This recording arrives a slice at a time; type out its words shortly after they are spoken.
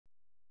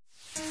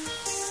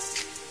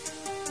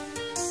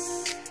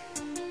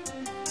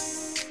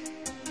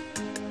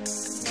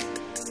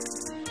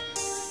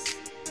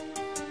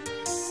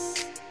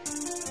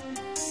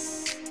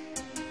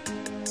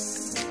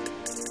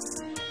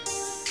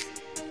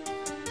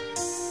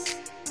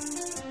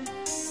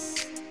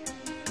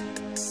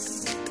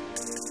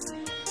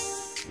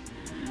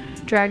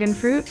Dragon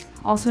fruit,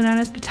 also known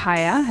as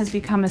pitaya, has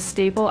become a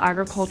staple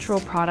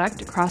agricultural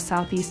product across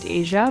Southeast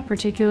Asia,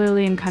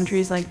 particularly in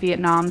countries like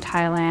Vietnam,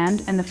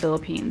 Thailand, and the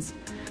Philippines.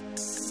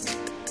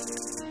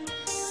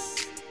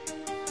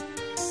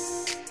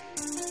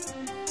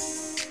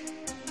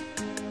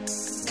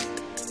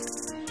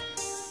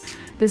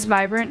 This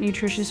vibrant,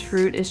 nutritious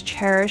fruit is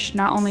cherished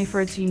not only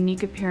for its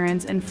unique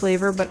appearance and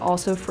flavor, but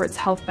also for its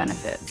health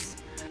benefits.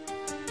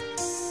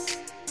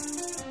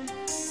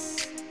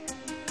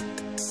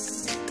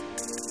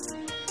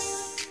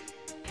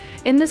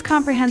 In this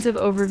comprehensive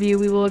overview,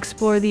 we will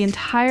explore the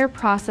entire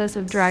process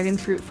of dragon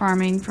fruit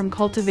farming, from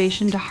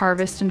cultivation to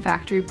harvest and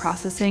factory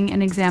processing,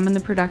 and examine the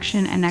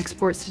production and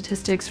export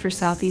statistics for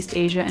Southeast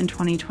Asia in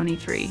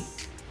 2023.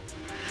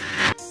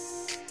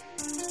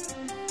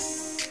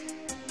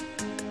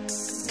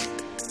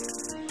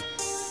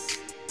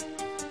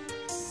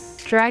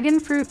 Dragon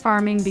fruit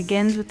farming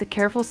begins with the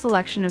careful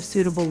selection of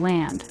suitable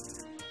land.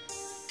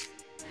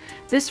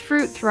 This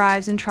fruit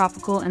thrives in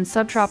tropical and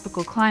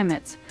subtropical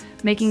climates,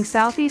 making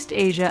Southeast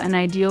Asia an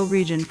ideal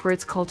region for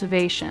its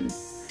cultivation.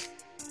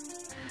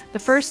 The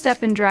first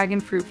step in dragon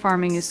fruit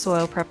farming is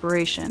soil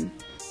preparation.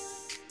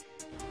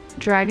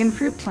 Dragon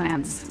fruit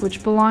plants,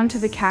 which belong to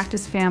the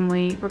cactus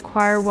family,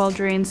 require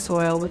well-drained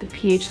soil with a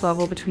pH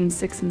level between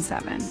 6 and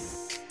 7.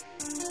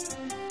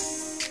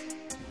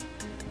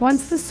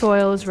 Once the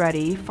soil is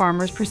ready,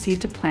 farmers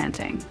proceed to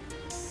planting.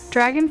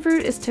 Dragon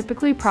fruit is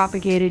typically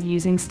propagated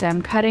using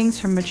stem cuttings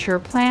from mature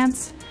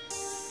plants.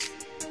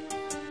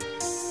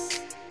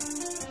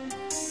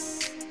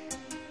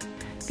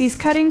 These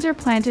cuttings are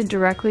planted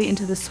directly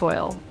into the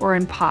soil or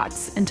in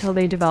pots until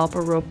they develop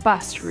a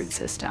robust root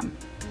system.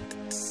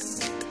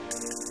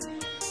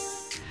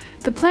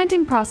 The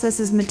planting process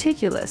is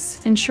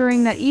meticulous,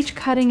 ensuring that each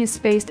cutting is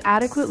spaced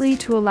adequately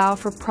to allow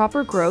for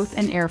proper growth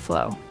and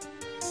airflow.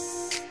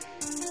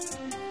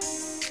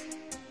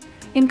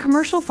 In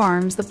commercial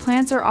farms, the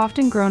plants are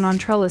often grown on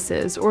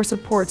trellises or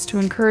supports to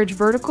encourage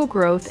vertical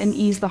growth and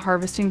ease the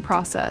harvesting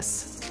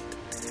process.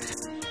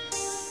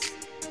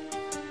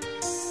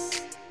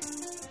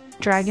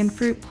 Dragon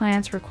fruit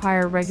plants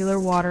require regular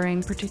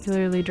watering,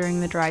 particularly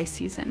during the dry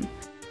season.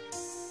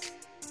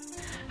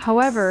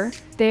 However,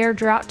 they are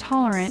drought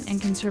tolerant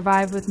and can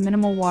survive with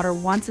minimal water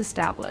once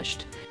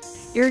established.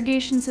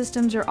 Irrigation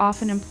systems are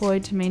often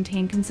employed to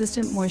maintain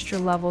consistent moisture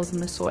levels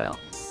in the soil.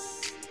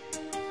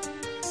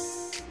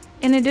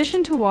 In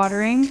addition to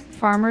watering,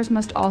 farmers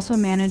must also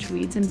manage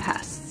weeds and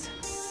pests.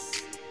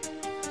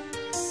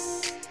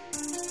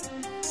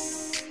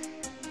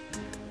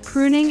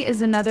 Pruning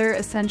is another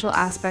essential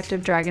aspect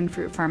of dragon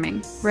fruit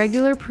farming.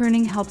 Regular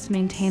pruning helps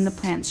maintain the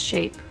plant's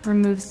shape,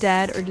 removes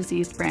dead or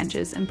diseased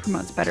branches, and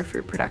promotes better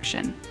fruit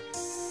production.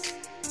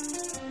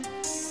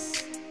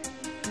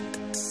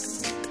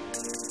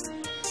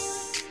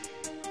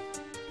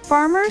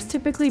 Farmers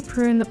typically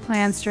prune the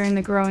plants during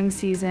the growing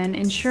season,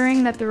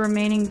 ensuring that the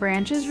remaining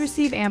branches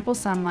receive ample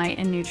sunlight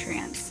and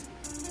nutrients.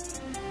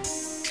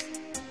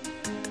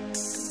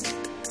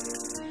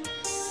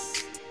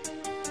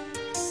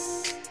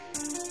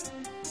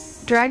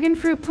 Dragon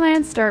fruit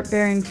plants start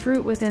bearing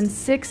fruit within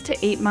 6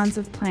 to 8 months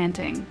of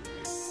planting.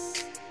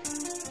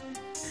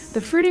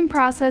 The fruiting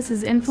process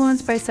is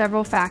influenced by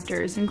several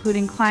factors,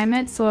 including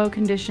climate, soil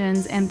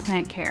conditions, and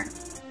plant care.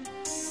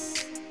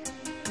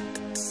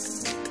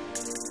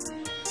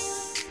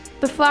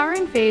 The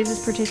flowering phase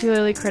is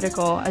particularly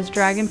critical, as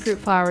dragon fruit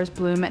flowers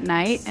bloom at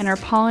night and are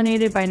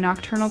pollinated by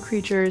nocturnal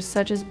creatures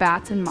such as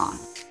bats and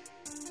moths.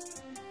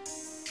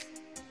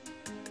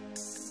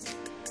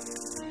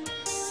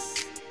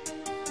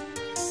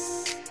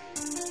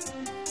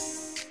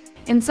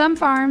 In some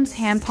farms,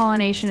 hand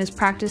pollination is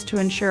practiced to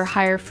ensure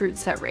higher fruit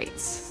set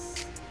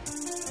rates.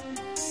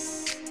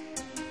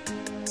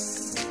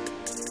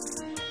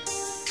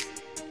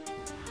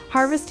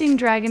 Harvesting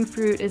dragon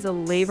fruit is a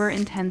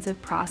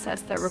labor-intensive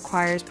process that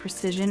requires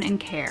precision and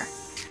care.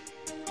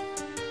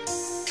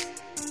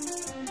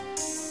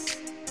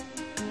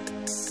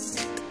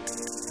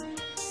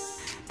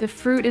 The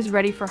fruit is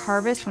ready for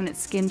harvest when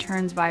its skin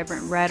turns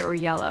vibrant red or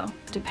yellow,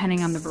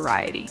 depending on the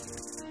variety.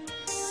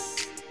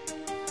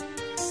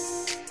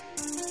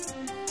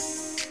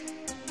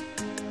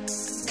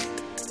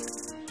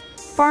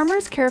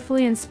 Farmers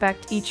carefully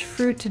inspect each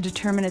fruit to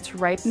determine its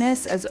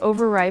ripeness, as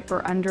overripe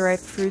or underripe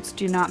fruits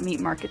do not meet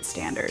market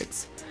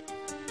standards.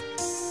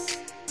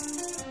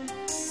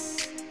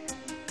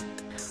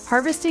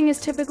 Harvesting is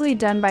typically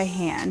done by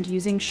hand,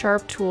 using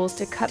sharp tools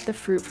to cut the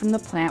fruit from the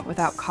plant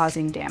without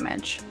causing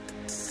damage.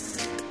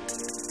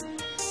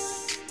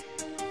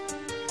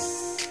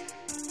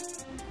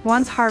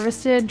 Once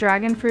harvested,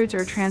 dragon fruits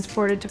are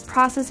transported to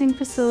processing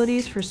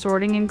facilities for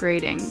sorting and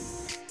grading.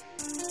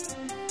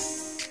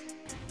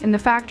 In the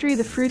factory,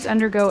 the fruits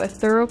undergo a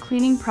thorough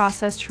cleaning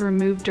process to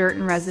remove dirt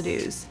and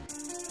residues.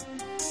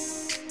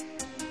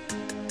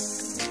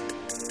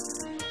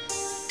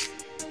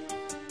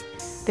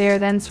 They are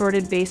then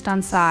sorted based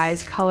on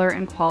size, color,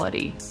 and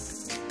quality.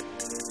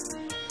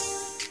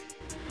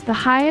 The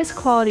highest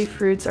quality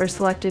fruits are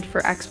selected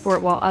for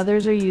export, while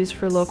others are used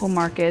for local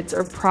markets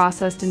or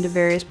processed into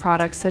various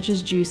products such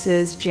as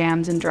juices,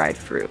 jams, and dried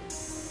fruit.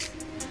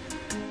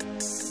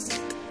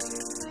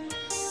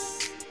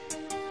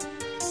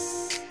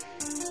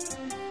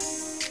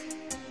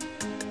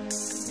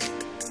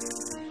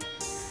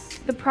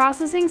 The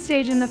processing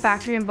stage in the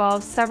factory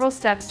involves several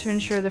steps to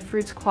ensure the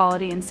fruit's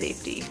quality and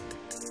safety.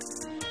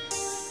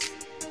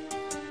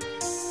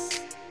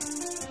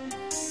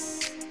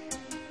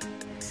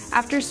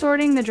 After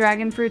sorting, the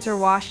dragon fruits are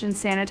washed and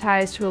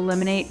sanitized to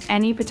eliminate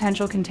any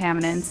potential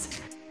contaminants.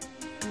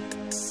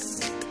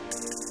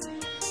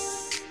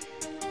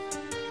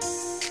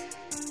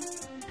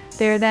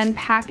 They are then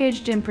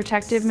packaged in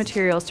protective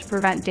materials to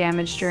prevent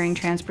damage during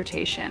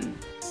transportation.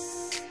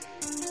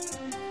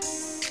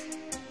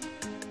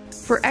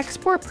 For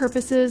export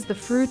purposes, the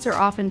fruits are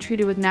often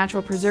treated with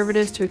natural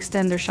preservatives to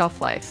extend their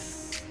shelf life.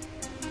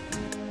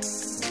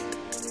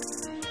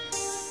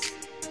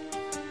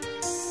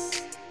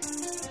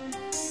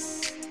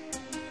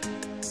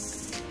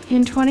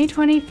 In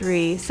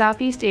 2023,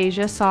 Southeast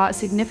Asia saw a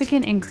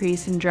significant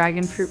increase in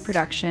dragon fruit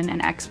production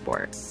and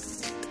export.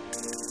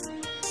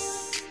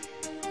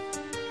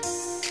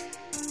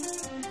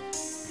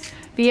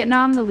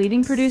 Vietnam, the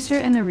leading producer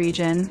in the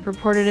region,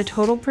 reported a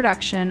total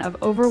production of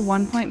over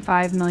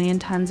 1.5 million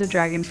tons of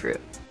dragon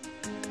fruit.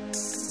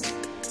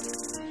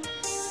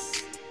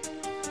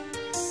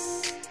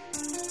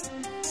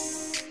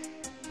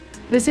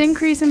 This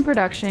increase in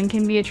production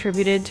can be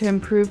attributed to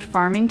improved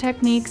farming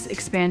techniques,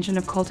 expansion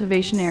of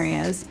cultivation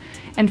areas,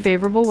 and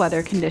favorable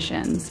weather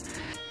conditions.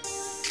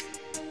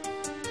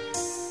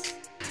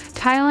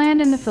 Thailand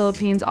and the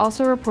Philippines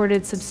also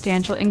reported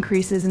substantial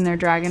increases in their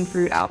dragon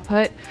fruit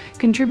output,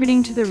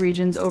 contributing to the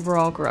region's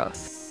overall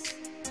growth.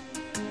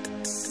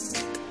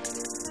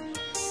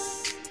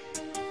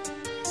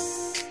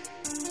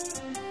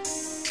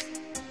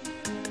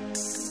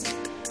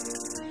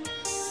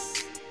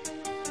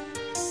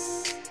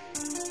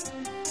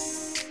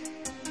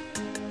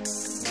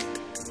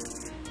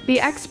 The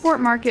export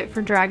market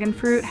for dragon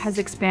fruit has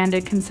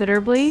expanded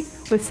considerably,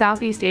 with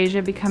Southeast Asia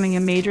becoming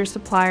a major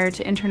supplier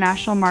to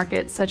international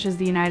markets such as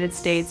the United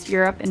States,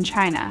 Europe, and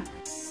China.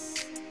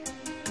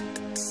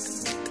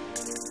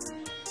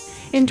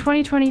 In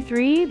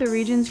 2023, the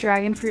region's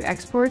dragon fruit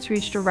exports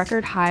reached a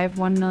record high of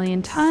 1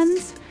 million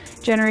tons,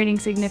 generating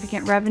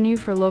significant revenue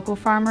for local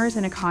farmers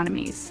and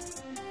economies.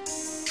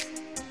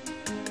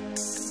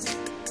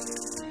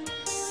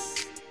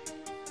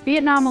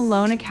 Vietnam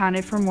alone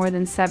accounted for more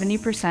than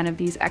 70% of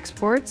these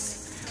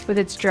exports, with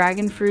its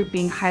dragon fruit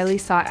being highly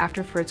sought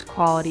after for its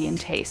quality and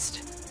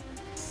taste.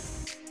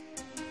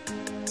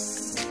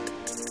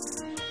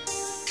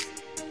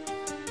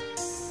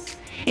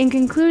 In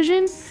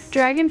conclusion,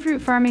 dragon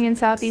fruit farming in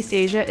Southeast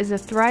Asia is a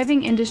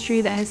thriving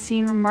industry that has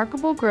seen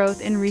remarkable growth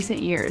in recent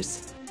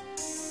years.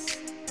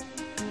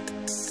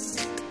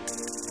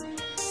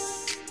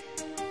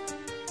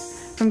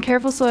 From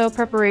careful soil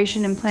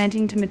preparation and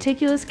planting to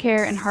meticulous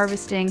care and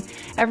harvesting,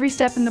 every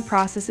step in the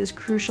process is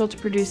crucial to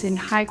producing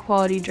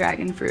high-quality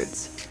dragon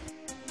fruits.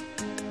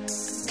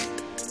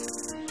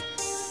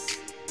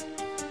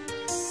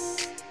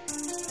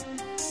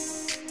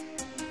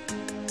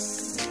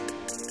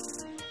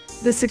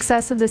 The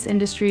success of this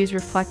industry is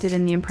reflected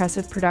in the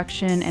impressive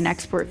production and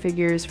export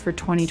figures for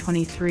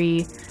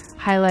 2023,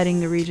 highlighting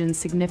the region's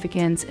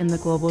significance in the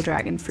global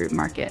dragon fruit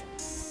market.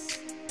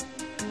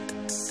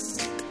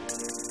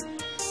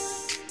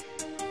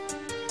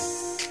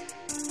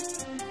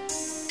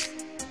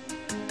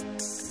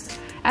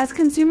 As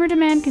consumer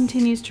demand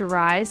continues to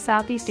rise,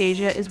 Southeast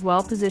Asia is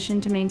well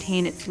positioned to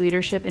maintain its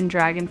leadership in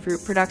dragon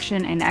fruit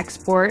production and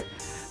export,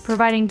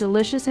 providing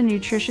delicious and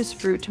nutritious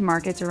fruit to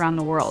markets around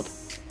the world.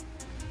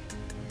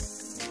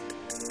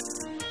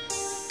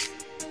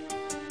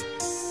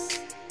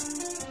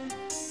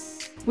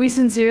 We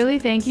sincerely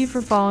thank you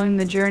for following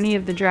the journey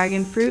of the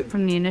dragon fruit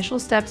from the initial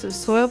steps of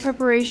soil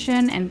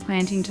preparation and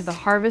planting to the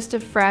harvest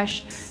of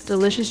fresh,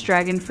 delicious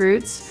dragon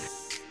fruits.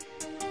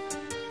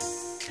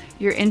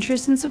 Your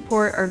interest and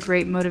support are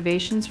great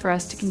motivations for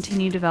us to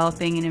continue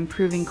developing and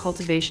improving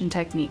cultivation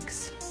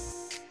techniques.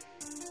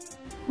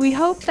 We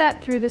hope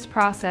that through this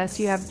process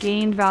you have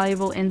gained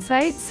valuable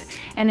insights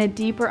and a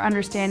deeper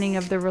understanding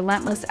of the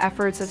relentless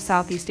efforts of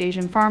Southeast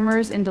Asian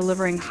farmers in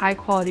delivering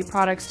high-quality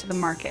products to the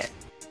market.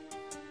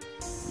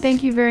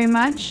 Thank you very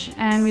much,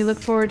 and we look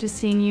forward to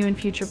seeing you in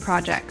future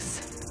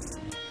projects.